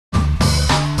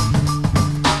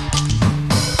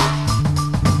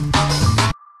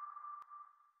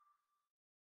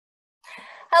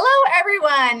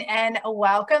everyone, and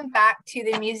welcome back to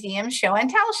the Museum Show and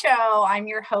Tell Show. I'm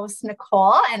your host,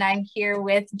 Nicole, and I'm here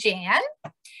with Jan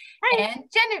and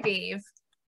Genevieve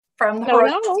from the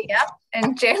Huronia Museum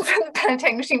and Jan from the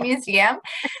Penetanguishene Museum.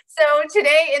 So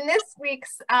today in this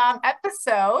week's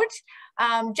episode,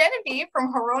 Genevieve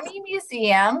from Huronia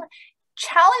Museum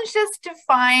challenged us to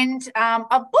find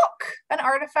a book, an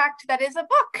artifact that is a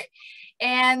book.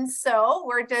 And so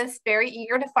we're just very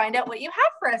eager to find out what you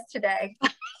have for us today.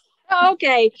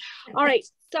 Okay. All right.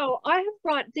 So I have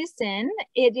brought this in.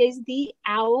 It is the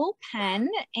Owl Pen.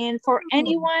 And for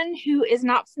anyone who is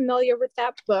not familiar with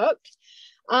that book,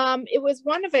 it was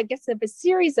one of, I guess, of a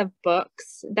series of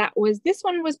books this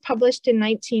one was published in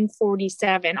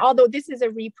 1947, although this is a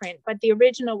reprint, but the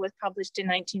original was published in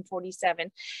 1947.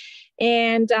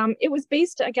 And it was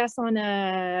based, I guess, on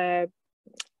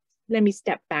let me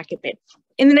step back a bit.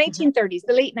 In the 1930s,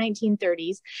 the late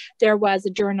 1930s, there was a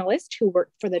journalist who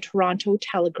worked for the Toronto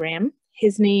Telegram.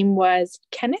 His name was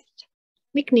Kenneth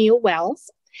McNeill Wells,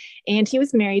 and he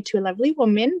was married to a lovely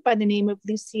woman by the name of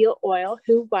Lucille Oil,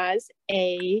 who was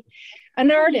an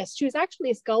artist. She was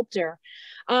actually a sculptor.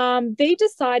 They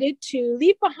decided to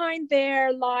leave behind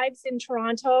their lives in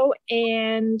Toronto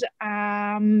and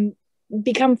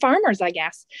become farmers, I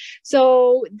guess.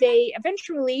 So they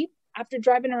eventually, after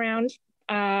driving around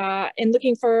and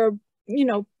looking for,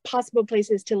 possible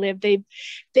places to live, they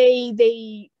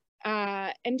ended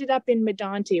up in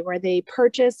Medonte, where they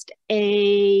purchased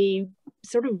a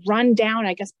sort of rundown,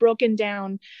 I guess, broken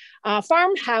down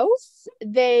farmhouse.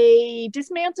 They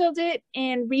dismantled it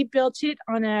and rebuilt it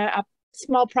on a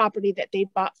small property that they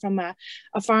bought from a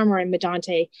farmer in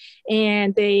Medonte,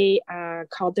 and they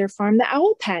called their farm the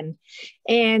Owl Pen.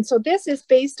 And so this is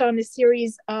based on a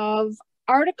series of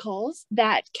articles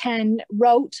that Ken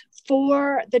wrote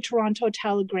for the Toronto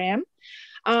Telegram.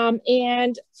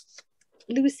 And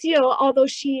Lucille, although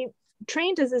she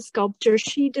trained as a sculptor,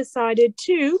 she was,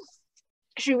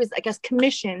 I guess,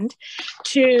 commissioned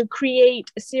to create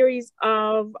a series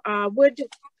of wood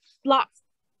block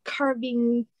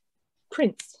carving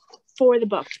prints for the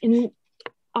book. And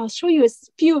I'll show you a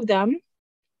few of them.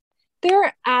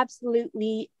 They're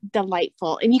absolutely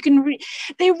delightful, and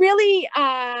they really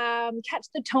catch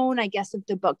the tone, I guess, of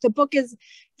the book. The book is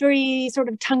very sort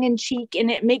of tongue-in-cheek, and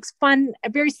it makes fun,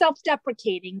 very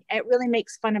self-deprecating. It really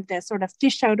makes fun of the sort of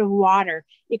fish out of water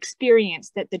experience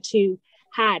that the two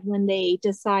had when they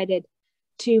decided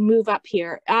to move up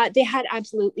here. They had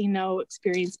absolutely no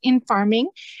experience in farming.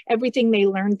 Everything they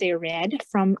learned, they read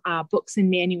from books and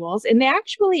manuals. And they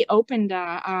actually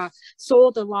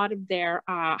sold a lot of their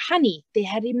honey. They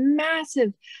had a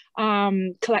massive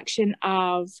collection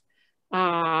of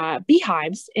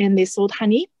beehives, and they sold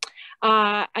honey.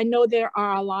 I know there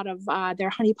are a lot of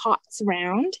their honey pots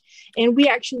around, and we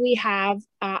actually have,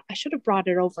 I should have brought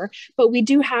it over, but we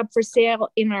do have for sale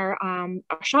in our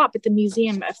shop at the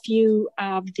museum a few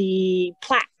of the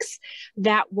plaques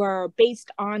that were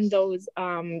based on those,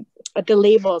 the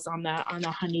labels on the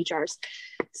honey jars.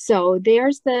 So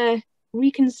there's the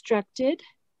reconstructed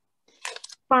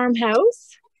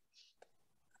farmhouse.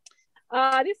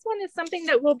 This one is something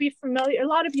that will be familiar. A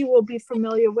lot of you will be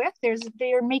familiar with.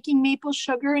 They're making maple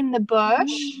sugar in the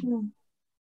bush.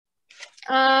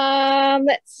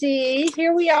 Let's see.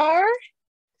 Here we are.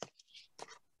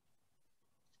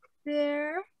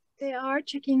 There they are,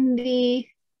 checking the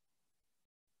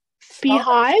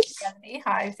beehives. Yeah, the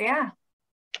beehives, yeah.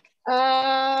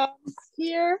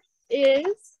 Here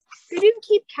is. They didn't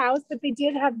keep cows, but they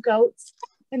did have goats.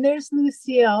 And there's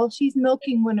Lucille. She's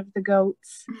milking one of the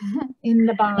goats in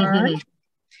the barn.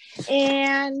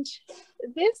 And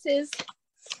this is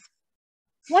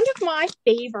one of my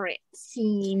favorite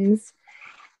scenes.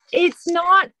 It's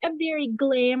not a very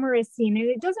glamorous scene, and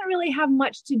it doesn't really have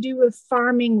much to do with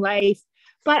farming life.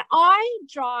 But I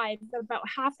drive about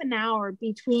half an hour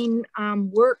between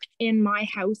work and my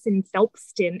house in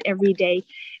Phelpston every day.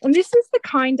 And this is the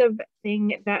kind of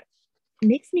thing that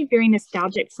makes me very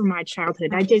nostalgic for my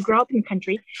childhood. I did grow up in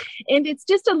country, and it's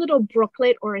just a little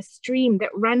brooklet or a stream that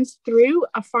runs through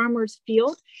a farmer's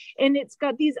field, and it's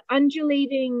got these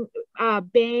undulating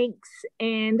banks,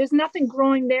 and there's nothing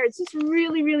growing there. It's just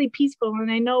really, really peaceful.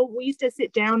 And I know we used to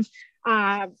sit down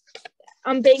on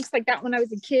banks like that when I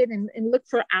was a kid and look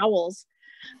for owls.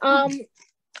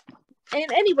 And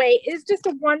anyway, it's just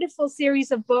a wonderful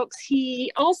series of books.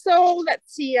 He also,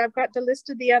 let's see, I've got the list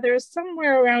of the others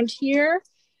somewhere around here.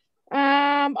 The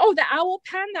Owl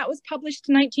Pen, that was published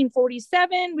in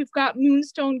 1947. We've got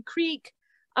Moonstone Creek,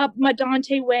 Up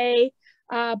Medonte Way,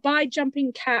 By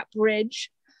Jumping Cat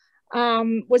Bridge,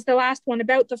 was the last one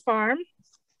about the farm.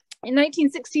 In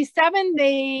 1967,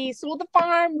 they sold the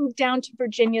farm, moved down to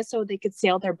Virginia so they could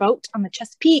sail their boat on the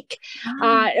Chesapeake.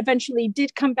 Eventually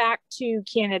did come back to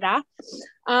Canada.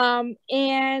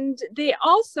 And they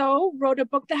also wrote a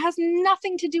book that has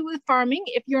nothing to do with farming.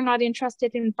 If you're not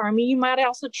interested in farming, you might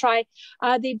also try,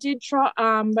 they did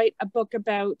write a book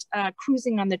about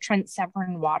cruising on the Trent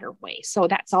Severn Waterway. So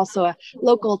that's also a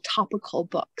local topical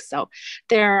book. So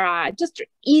they're just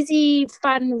easy,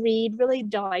 fun read, really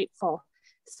delightful.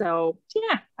 So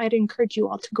yeah, I'd encourage you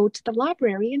all to go to the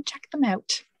library and check them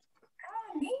out.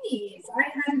 Oh, neat. I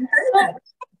hadn't heard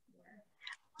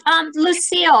that.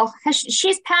 Lucille,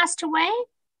 she's passed away?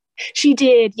 She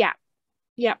did, yeah.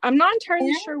 Yeah, I'm not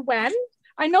entirely sure when.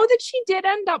 I know that she did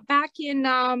end up back in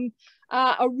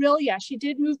Aurelia. She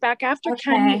did move back after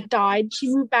Ken died. She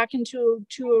moved back to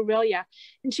Aurelia.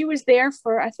 And she was there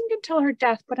for, I think, until her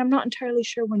death, but I'm not entirely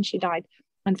sure when she died,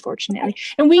 unfortunately.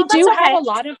 And we do have a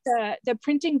lot of the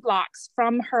printing blocks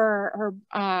from her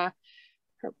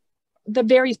the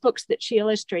various books that she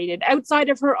illustrated. Outside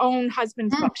of her own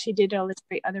husband's books, she did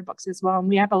illustrate other books as well. And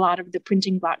we have a lot of the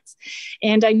printing blocks.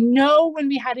 And I know when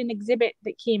we had an exhibit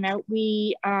that came out,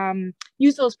 we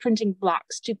used those printing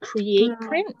blocks to create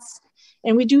prints.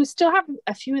 And we do still have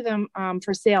a few of them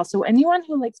for sale. So anyone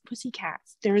who likes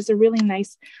pussycats, there is a really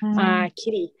nice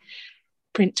kitty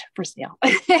print for sale.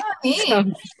 So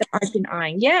I've been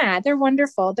eyeing. Yeah, they're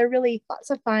wonderful. They're really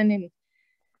lots of fun and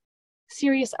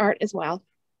serious art as well.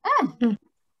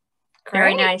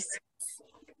 Very nice.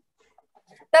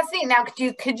 That's neat. Now,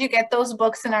 could you get those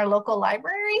books in our local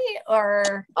library,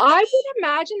 or? I would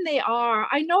imagine they are.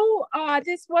 I know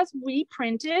this was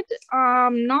reprinted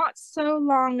not so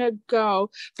long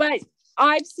ago, but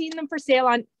I've seen them for sale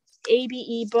on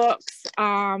ABE Books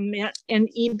and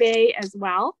eBay as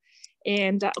well.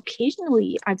 And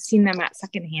occasionally I've seen them at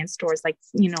secondhand stores, like,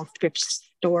 thrift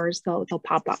stores. They'll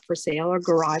pop up for sale, or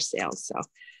garage sales. So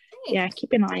yeah,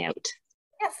 keep an eye out.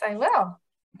 Yes, I will.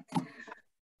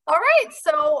 All right,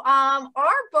 so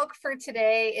our book for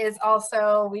today is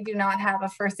also, we do not have a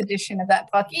first edition of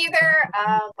that book either,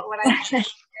 but what I have here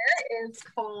is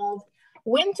called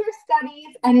Winter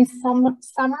Studies and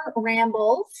Summer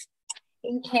Rambles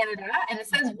in Canada, and it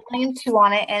says Volume 2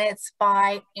 on it, and it's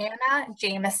by Anna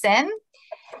Jameson.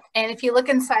 And if you look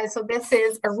inside, so this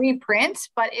is a reprint,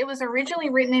 but it was originally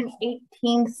written in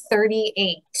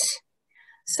 1838.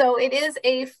 So it is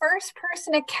a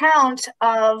first-person account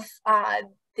of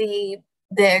the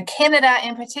Canada,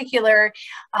 in particular,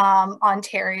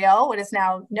 Ontario, what is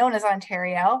now known as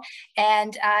Ontario.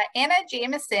 And Anna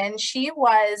Jameson, she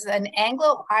was an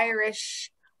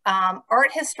Anglo-Irish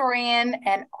art historian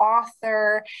and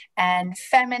author and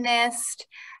feminist.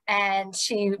 And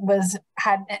she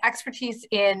had an expertise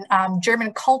in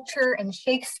German culture and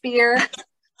Shakespeare.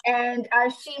 And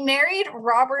she married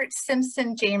Robert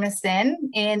Simpson Jameson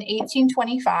in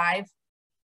 1825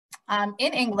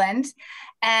 in England.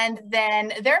 And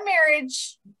then their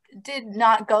marriage did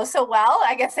not go so well.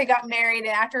 I guess they got married,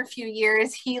 and after a few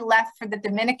years, he left for the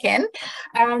Dominican.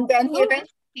 And then he eventually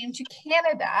came to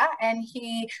Canada, and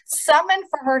he summoned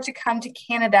for her to come to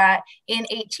Canada in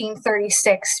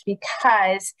 1836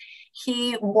 because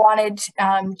he wanted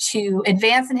to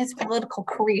advance in his political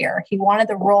career. He wanted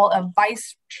the role of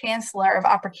Vice Chancellor of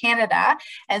Upper Canada,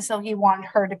 and so he wanted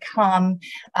her to come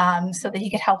so that he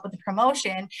could help with the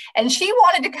promotion. And she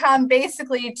wanted to come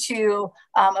basically to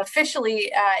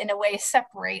officially, in a way,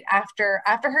 separate after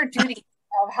her duty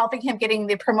of helping him getting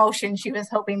the promotion. She was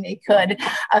hoping they could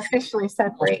officially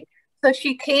separate. So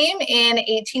she came in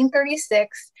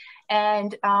 1836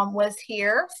 and was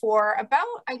here for about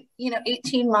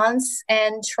 18 months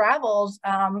and traveled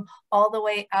all the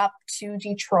way up to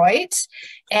Detroit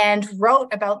and wrote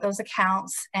about those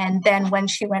accounts. And then when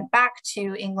she went back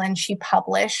to England, she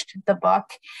published the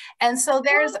book. And so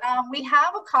there's we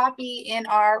have a copy in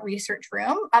our research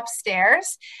room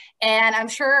upstairs, and I'm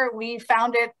sure we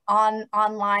found it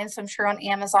online. So I'm sure on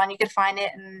Amazon you could find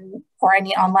it, or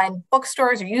any online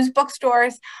bookstores or used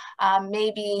bookstores,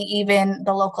 maybe even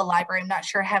the local library. I'm not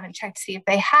sure, I haven't checked to see if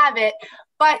they have it,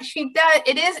 but she does.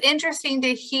 It is interesting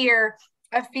to hear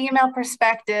a female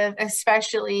perspective,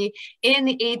 especially in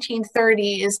the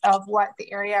 1830s, of what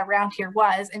the area around here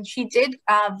was. And she did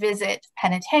visit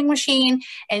Penetanguishene,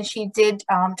 and she did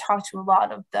talk to a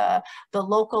lot of the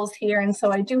locals here. And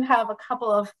so I do have a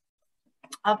couple of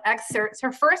excerpts.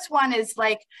 Her first one is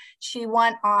like, she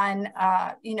went on,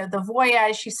 the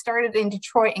voyage. She started in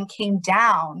Detroit and came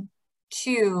down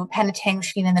to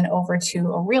Penetanguishene and then over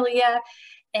to Aurelia.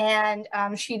 And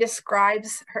she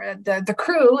describes the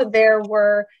crew. There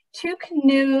were 2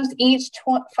 canoes, each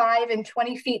 5 and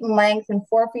 20 feet in length and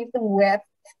 4 feet in width.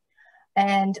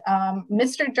 And on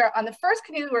the first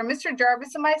canoe were Mr.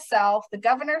 Jarvis and myself, the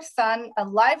governor's son, a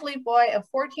lively boy of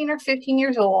 14 or 15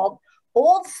 years old,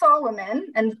 old Solomon,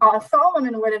 and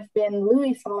Solomon would have been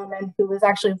Louis Solomon, who was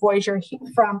actually a voyager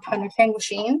from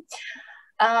Penetanguishene,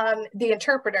 the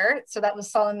interpreter. So that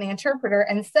was Solomon the interpreter,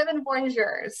 and 7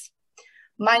 voyageurs.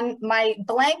 My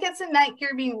blankets and night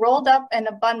gear being rolled up in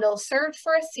a bundle served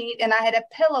for a seat, and I had a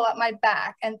pillow at my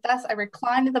back, and thus I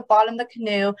reclined at the bottom of the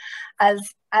canoe as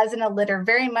in a litter,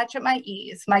 very much at my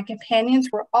ease. My companions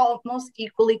were almost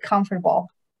equally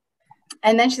comfortable.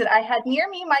 And then she said, I had near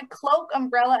me my cloak,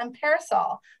 umbrella, and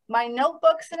parasol, my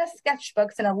notebooks and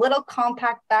sketchbooks in a little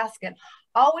compact basket,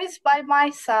 always by my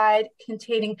side,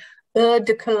 containing eau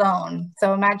de cologne.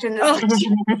 So imagine this.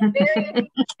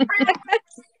 Very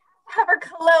have her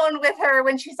cologne with her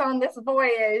when she's on this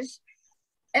voyage,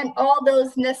 and all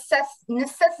those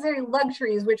necessary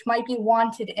luxuries which might be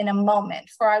wanted in a moment,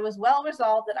 for I was well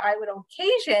resolved that I would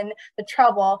occasion the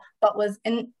trouble, but was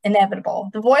inevitable.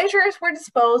 The voyageurs were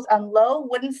disposed on low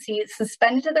wooden seats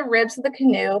suspended to the ribs of the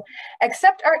canoe,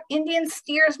 except our Indian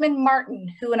steersman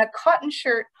Martin, who in a cotton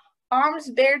shirt,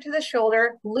 arms bare to the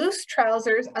shoulder, loose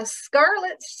trousers, a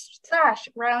scarlet sash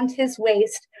round his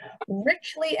waist,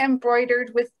 richly embroidered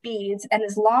with beads, and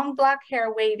his long black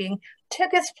hair waving,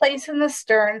 took his place in the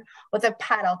stern with a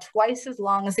paddle twice as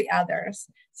long as the others.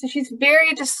 So she's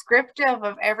very descriptive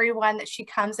of everyone that she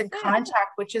comes in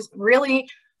contact, which is really,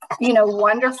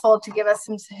 wonderful to give us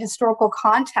some historical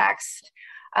context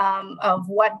of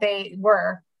what they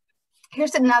were.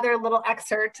 Here's another little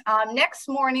excerpt. Next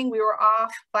morning, we were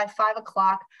off by 5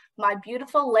 o'clock. My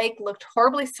beautiful lake looked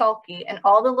horribly sulky, and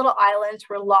all the little islands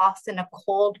were lost in a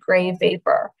cold gray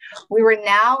vapor. We were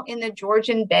now in the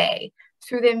Georgian Bay.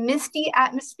 Through the misty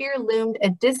atmosphere loomed a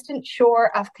distant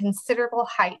shore of considerable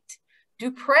height.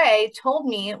 Dupré told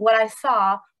me what I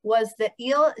saw was the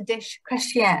Ile de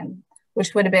Chrétien,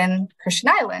 which would have been Christian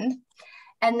Island,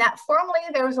 and that formerly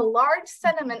there was a large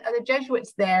settlement of the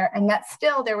Jesuits there, and that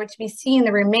still there were to be seen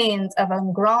the remains of a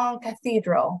grand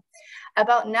cathedral.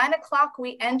 About 9 o'clock,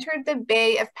 we entered the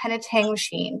Bay of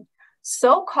Penetanguishene,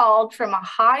 so called from a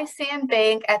high sand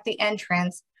bank at the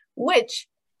entrance, which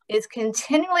is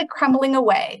continually crumbling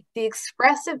away. The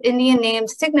expressive Indian name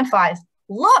signifies,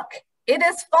 look, it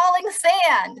is falling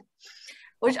sand,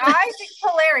 which I think is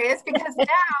hilarious because now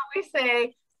we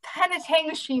say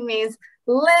Penetanguishene means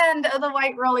land of the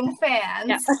white rolling sands.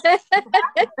 Yeah.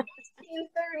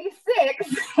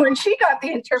 1836, when she got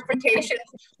the interpretation,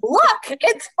 look,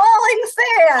 it's falling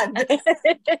sand,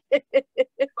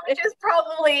 which is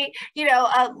probably,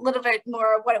 a little bit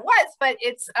more of what it was, but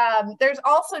it's, there's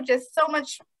also just so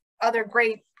much other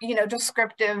great,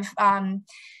 descriptive,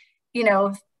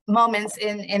 moments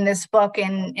in this book.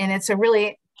 And it's a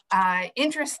really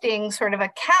interesting sort of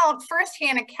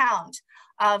firsthand account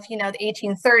of, the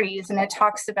 1830s. And it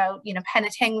talks about,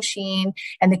 Penetanguishene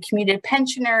and the commuted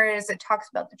pensioners. It talks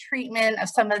about the treatment of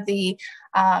some of the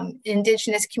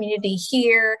Indigenous community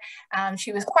here.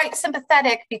 She was quite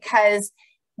sympathetic because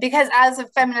as a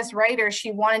feminist writer,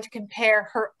 she wanted to compare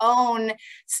her own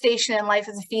station in life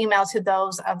as a female to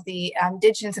those of the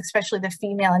Indigenous, especially the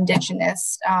female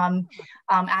Indigenous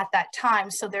at that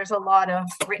time. So there's a lot of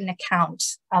written account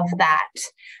of that.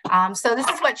 So this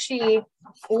is what she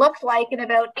looked like in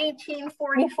about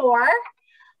 1844.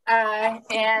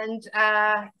 And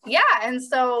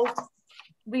so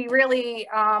we really,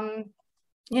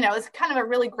 it's kind of a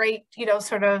really great,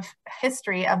 sort of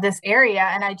history of this area.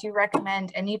 And I do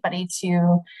recommend anybody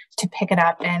to pick it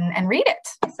up and read it.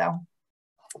 So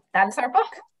that's our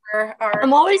book.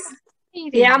 I'm always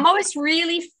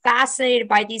really fascinated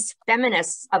by these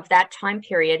feminists of that time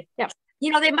period. Yeah.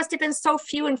 They must have been so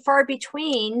few and far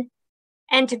between.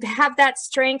 And to have that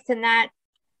strength and that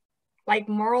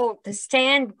moral to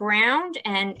stand ground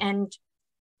and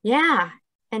to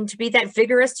be that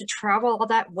vigorous to travel all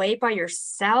that way by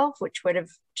yourself, which would have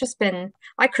just been,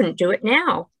 I couldn't do it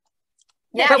now.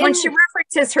 Yeah. But when she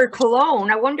references her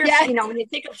cologne, I wonder if, when you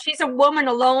think of she's a woman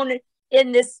alone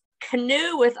in this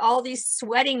canoe with all these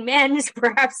sweating men,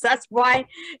 perhaps that's why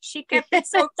she kept it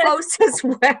so close as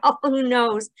well. Who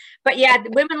knows? But yeah,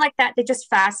 women like that, they just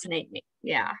fascinate me.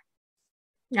 Yeah.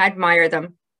 I admire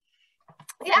them.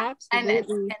 Yeah, and they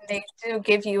do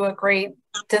give you a great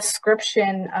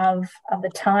description of the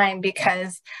time,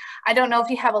 because I don't know if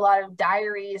you have a lot of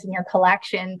diaries in your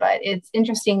collection, but it's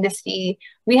interesting to see.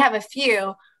 We have a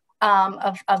few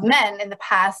of men in the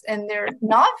past, and they're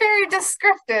not very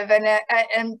descriptive,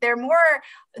 and they're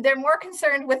more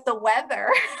concerned with the weather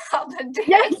of the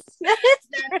day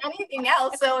than anything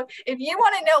else. So if you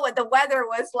want to know what the weather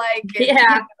was like in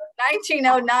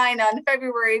 1909 on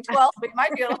February 12th, we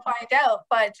might be able to find out.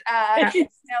 But you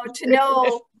know, to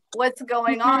know what's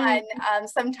going on,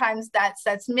 sometimes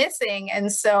that's missing.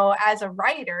 And so as a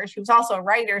writer, she was also a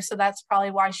writer, so that's probably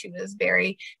why she was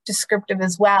very descriptive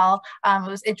as well. It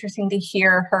was interesting to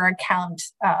hear her account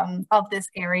of this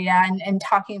area, and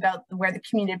talking about where the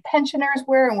community pensioners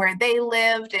were and where they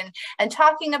lived, and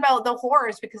talking about the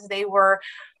horrors, because they were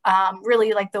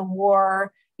really like the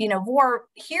war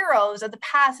heroes of the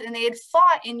past, and they had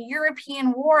fought in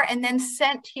European war and then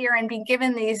sent here and been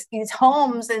given these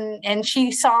homes, and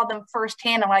she saw them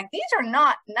firsthand. I'm like, these are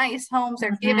not nice homes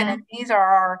they're given, and these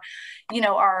are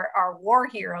our war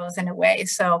heroes in a way.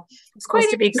 So it's supposed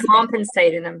to be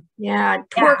compensating them. Yeah,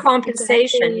 poor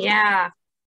compensation. Exactly. Yeah.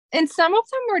 And some of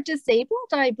them were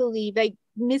disabled, I believe, like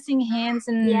missing hands,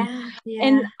 and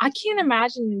and I can't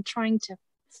imagine trying to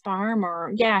farm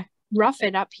or rough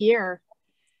it up here.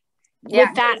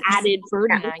 With that added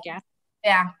burden, I guess.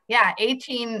 Yeah.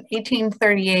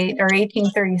 1838 or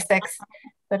 1836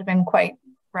 would have been quite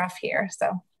rough here. So,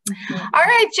 all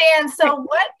right, Jan. So,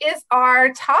 what is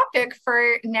our topic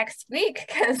for next week?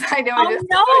 Because I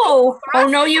know. Oh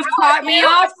no, you've caught me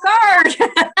off guard.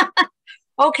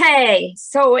 Okay,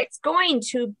 so it's going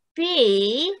to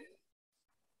be.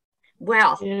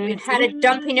 Well, we've had a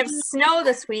dumping of snow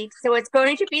this week, so it's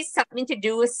going to be something to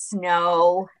do with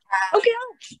snow. Okay.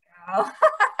 All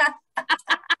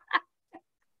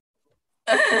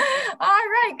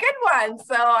right, good one.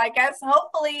 So I guess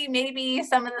hopefully maybe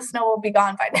some of the snow will be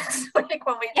gone by next week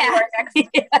when we do our next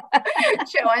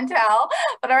show and tell.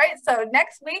 But all right, so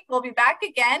next week we'll be back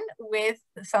again with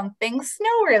something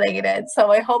snow related.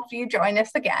 So I hope you join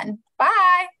us again.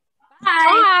 Bye. Bye.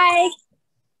 Bye.